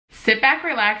sit back,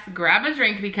 relax, grab a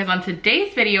drink, because on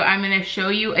today's video, I'm gonna show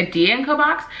you a D&Co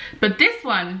box, but this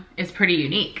one is pretty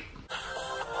unique.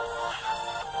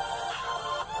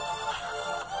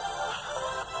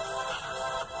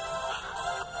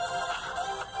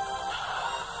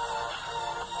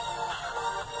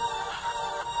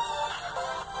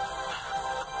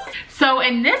 So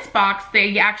in this box,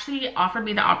 they actually offered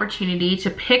me the opportunity to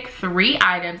pick 3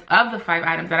 items of the 5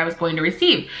 items that I was going to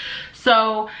receive.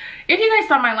 So if you guys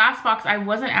saw my last box, I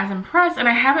wasn't as impressed, and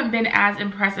I haven't been as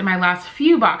impressed in my last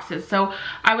few boxes. So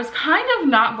I was kind of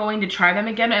not going to try them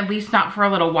again, at least not for a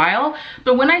little while.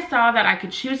 But when I saw that I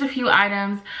could choose a few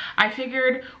items, I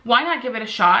figured why not give it a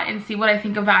shot and see what I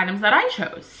think of the items that I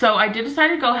chose. So I did decide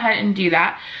to go ahead and do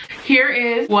that. Here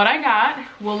is what I got.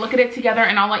 We'll look at it together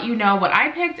and I'll let you know what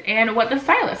I picked and what the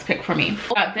stylist picked for me.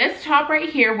 This top right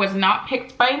here was not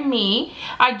picked by me.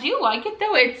 I do like it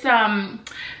though. It's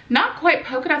not quite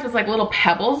polka dots, it's like little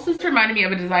pebbles. This reminded me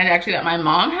of a design actually that my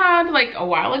mom had like a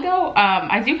while ago.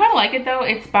 I do kind of like it though.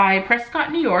 It's by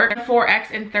Prescott, New York,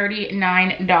 4X and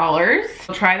 $39.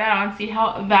 We'll try that on, see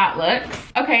how that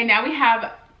looks. Okay, now we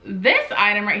have this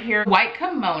item right here, white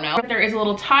kimono. There is a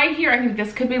little tie here. I think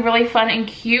this could be really fun and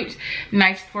cute.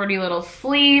 Nice 40 little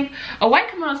sleeve. A white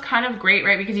kimono is kind of great,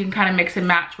 right? Because you can kind of mix and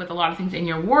match with a lot of things in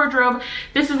your wardrobe.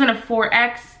 This is in a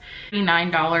 4X,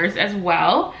 $39 as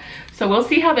well. So we'll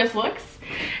see how this looks.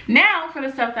 Now for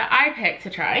the stuff that I picked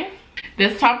to try.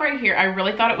 This top right here, I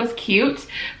really thought it was cute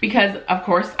because of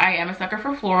course I am a sucker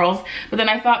for florals, but then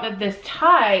I thought that this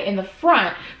tie in the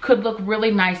front could look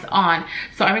really nice on.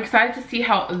 So I'm excited to see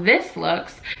how this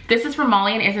looks. This is from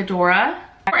Molly and Isadora,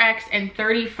 4X and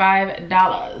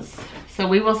 $35. So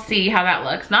we will see how that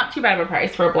looks. Not too bad of a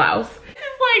price for a blouse. This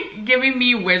is like giving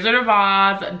me Wizard of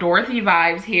Oz, Dorothy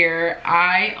vibes here.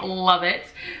 I love it.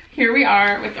 Here we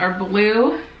are with our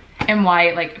blue and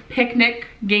white like picnic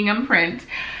gingham print.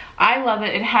 I love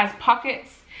it. It has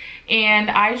pockets and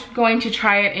I'm going to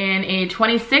try it in a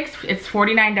 26. It's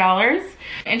 $49.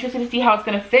 Interested to see how it's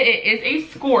gonna fit. It is a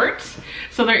skirt,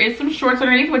 so there is some shorts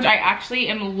underneath, which I actually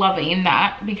am loving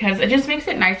that because it just makes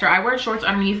it nicer. I wear shorts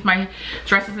underneath my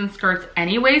dresses and skirts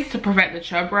anyways to prevent the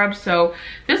chub rub, so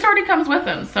this already comes with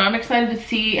them. So I'm excited to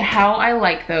see how I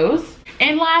like those.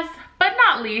 And last but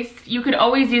not least, you could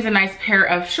always use a nice pair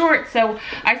of shorts. So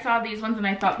I saw these ones and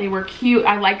I thought they were cute.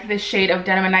 I like this shade of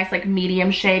denim, a nice like medium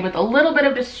shade with a little bit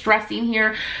of distressing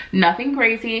here. Nothing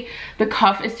crazy. The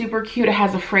cuff is super cute. It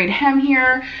has a frayed hem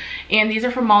here. And these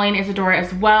are from Molly and Isadora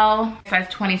as well. Size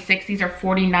 26, these are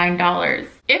 $49.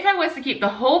 If I was to keep the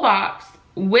whole box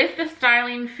with the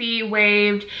styling fee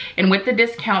waived and with the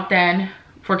discount then,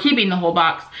 for keeping the whole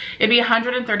box, it'd be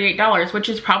 $138, which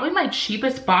is probably my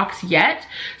cheapest box yet.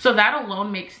 So that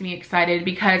alone makes me excited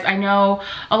because I know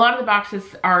a lot of the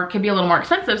boxes can be a little more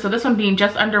expensive. So this one being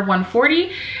just under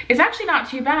 $140 is actually not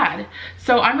too bad.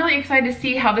 So I'm really excited to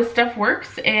see how this stuff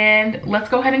works, and let's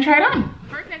go ahead and try it on.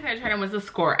 First thing I tried on was the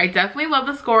score. I definitely love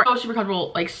the score. So super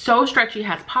comfortable, like so stretchy,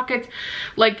 has pockets.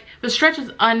 Like the stretch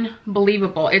is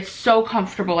unbelievable. It's so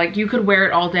comfortable. Like you could wear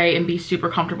it all day and be super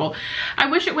comfortable. I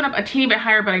wish it went up a teeny bit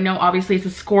higher, but I know obviously it's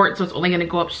a skirt, so it's only gonna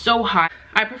go up so high.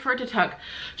 I prefer to tuck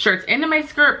shirts into my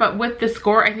skirt, but with the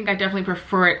skirt, I think I definitely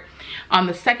prefer it on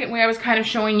the second way I was kind of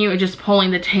showing you, and just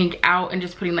pulling the tank out and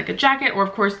just putting like a jacket, or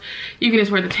of course you can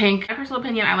just wear the tank. My personal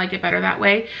opinion, I like it better that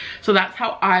way. So that's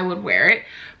how I would wear it.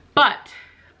 But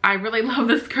I really love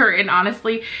this skirt, and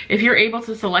honestly, if you're able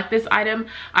to select this item,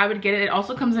 I would get it. It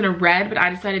also comes in a red, but I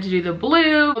decided to do the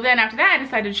blue. Then after that, I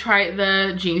decided to try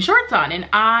the jean shorts on, and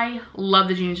I love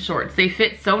the jean shorts. They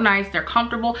fit so nice, they're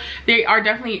comfortable. They are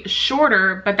definitely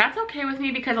shorter, but that's okay with me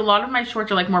because a lot of my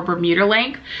shorts are like more Bermuda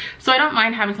length, so I don't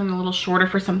mind having something a little shorter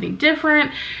for something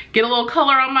different. Get a little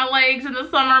color on my legs in the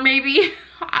summer maybe.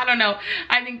 I don't know.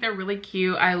 I think they're really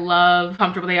cute. I love how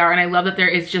comfortable they are, and I love that there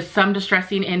is just some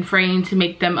distressing and fraying to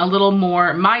make them a little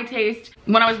more my taste.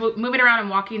 When I was moving around and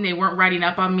walking, they weren't riding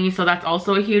up on me, so that's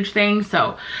also a huge thing.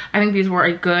 So I think these were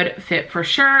a good fit for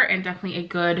sure, and definitely a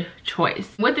good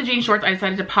choice. With the jean shorts, I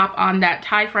decided to pop on that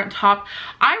tie front top.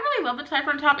 I really love the tie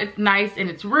front top. It's nice and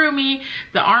it's roomy.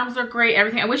 The arms are great,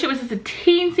 everything. I wish it was just a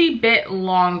teensy bit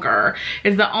longer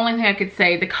is the only thing I could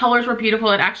say. The colors were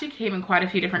beautiful. It actually came in quite a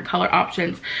few different color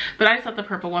options, but I just thought the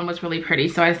purple one was really pretty,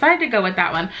 so I decided to go with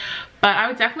that one. But I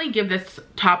would definitely give this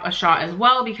top a shot as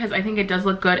well because I think it does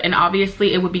look good, and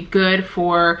obviously it would be good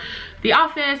for the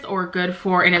office or good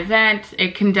for an event.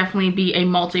 It can definitely be a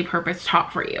multi-purpose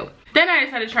top for you. Then I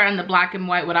decided to try on the black and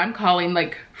white, what I'm calling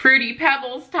like Fruity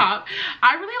Pebbles top.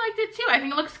 I really liked it too. I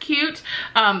think it looks cute.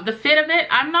 The fit of it,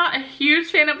 I'm not a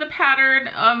huge fan of the pattern.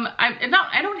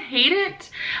 I don't hate it.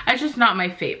 It's just not my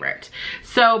favorite.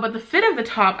 So, but the fit of the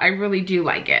top, I really do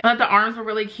like it. I thought the arms were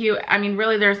really cute. I mean,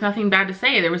 really, there's nothing bad to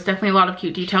say. There was definitely a lot of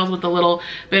cute details with the little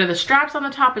bit of the straps on the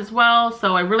top as well.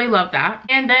 So I really love that.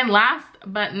 And then last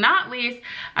but not least,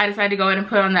 I decided to go ahead and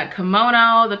put on that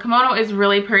kimono. The kimono is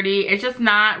really pretty. It's just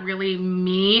not really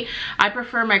me. I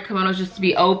prefer my kimonos just to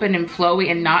be open and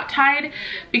flowy and not tied,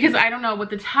 because I don't know,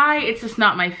 with the tie, it's just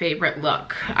not my favorite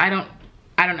look. I don't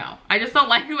know. I just don't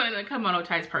like when the kimono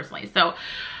ties personally. So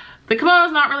the kimono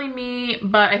is not really me,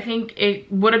 but I think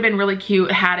it would have been really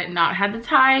cute had it not had the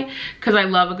tie, because I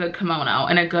love a good kimono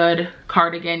and a good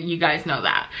cardigan. You guys know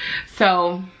that.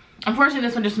 So unfortunately,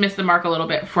 this one just missed the mark a little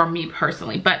bit for me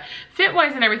personally, but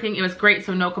fit-wise and everything, it was great,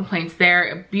 so no complaints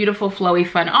there. Beautiful, flowy,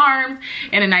 fun arms,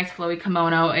 and a nice flowy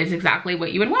kimono is exactly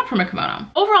what you would want from a kimono.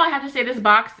 Overall, I have to say this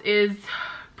box is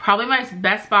probably my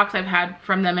best box I've had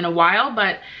from them in a while,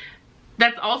 but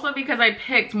that's also because I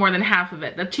picked more than half of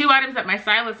it. The 2 items that my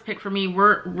stylist picked for me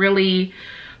weren't really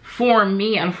for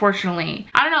me, unfortunately.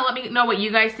 I don't know, let me know what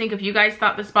you guys think. If you guys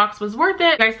thought this box was worth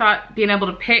it, if you guys thought being able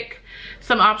to pick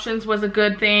some options was a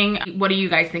good thing. What do you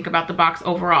guys think about the box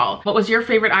overall? What was your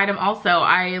favorite item also?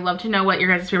 I love to know what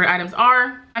your guys' favorite items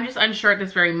are. I'm just unsure at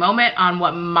this very moment on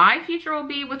what my future will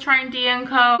be with trying D &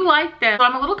 Co. I like this, so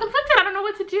I'm a little conflicted. I don't know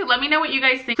what to do. Let me know what you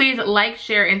guys think. Please like,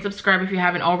 share, and subscribe if you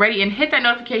haven't already, and hit that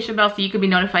notification bell so you can be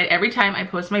notified every time I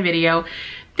post my video.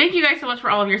 Thank you guys so much for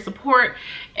all of your support,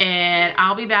 and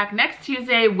I'll be back next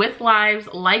Tuesday with lives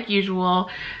like usual.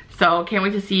 So can't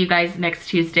wait to see you guys next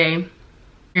Tuesday.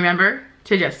 Remember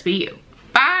to just be you.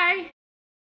 Bye.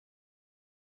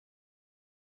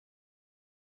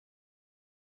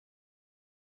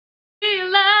 Do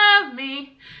you love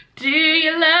me? Do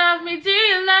you love me? Do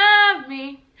you love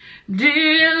me? Do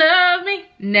you love me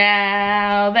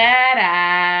now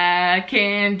that I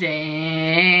can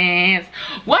dance?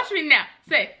 Watch me now.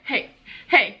 Say, hey,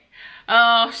 hey.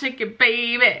 Oh, shake it,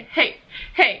 baby. Hey,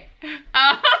 hey.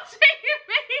 Oh, shake it,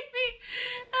 baby.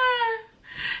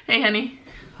 Hey, honey.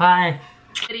 Hi.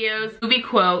 Video's movie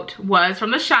quote was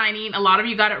from The Shining. A lot of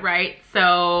you got it right,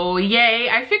 so yay.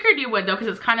 I figured you would though, because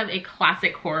it's kind of a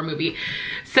classic horror movie.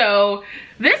 So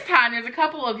this time there's a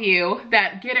couple of you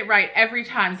that get it right every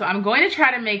time, so I'm going to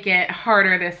try to make it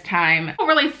harder this time. It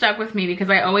really stuck with me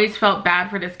because I always felt bad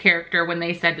for this character when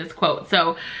they said this quote.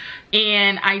 So,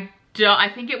 and I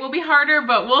think it will be harder,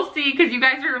 but we'll see, because you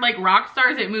guys are like rock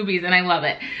stars at movies and I love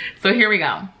it. So here we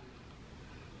go.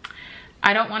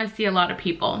 I don't want to see a lot of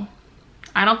people.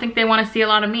 I don't think they want to see a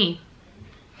lot of me.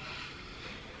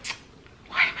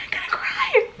 Why am I gonna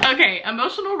cry? Okay,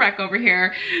 emotional wreck over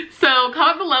here. So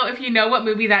comment below if you know what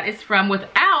movie that is from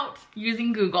without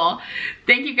using Google.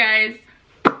 Thank you guys.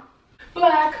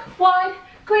 Black, white,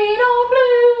 green or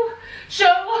blue, show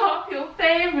off your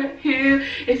favorite hue.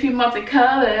 If you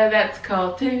multicolor, that's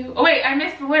called too. Oh wait, I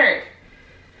missed the lyric.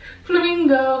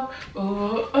 Flamingo,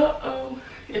 oh, oh, oh.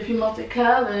 If you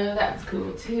multicolor, that's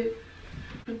cool too.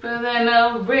 But then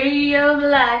a ray of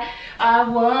light, I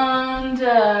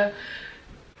wonder.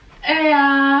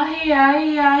 Ay,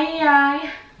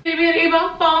 bitty bitty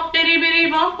bump bump, bitty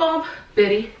bitty bump bump,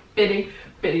 bitty bitty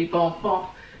bitty bump bump,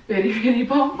 bitty bitty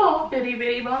bump bump, bitty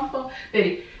bitty bump bump,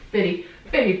 bitty bitty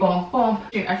bitty bump bump.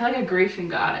 I feel like a Grecian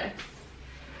goddess.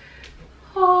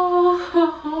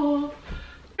 Oh,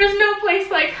 there's no place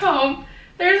like home.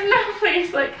 There's no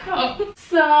place like home.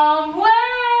 Somewhere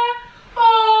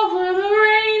over the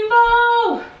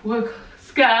rainbow, where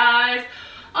skies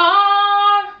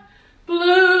are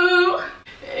blue.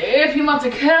 If you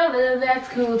multicolor, that's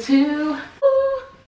cool too.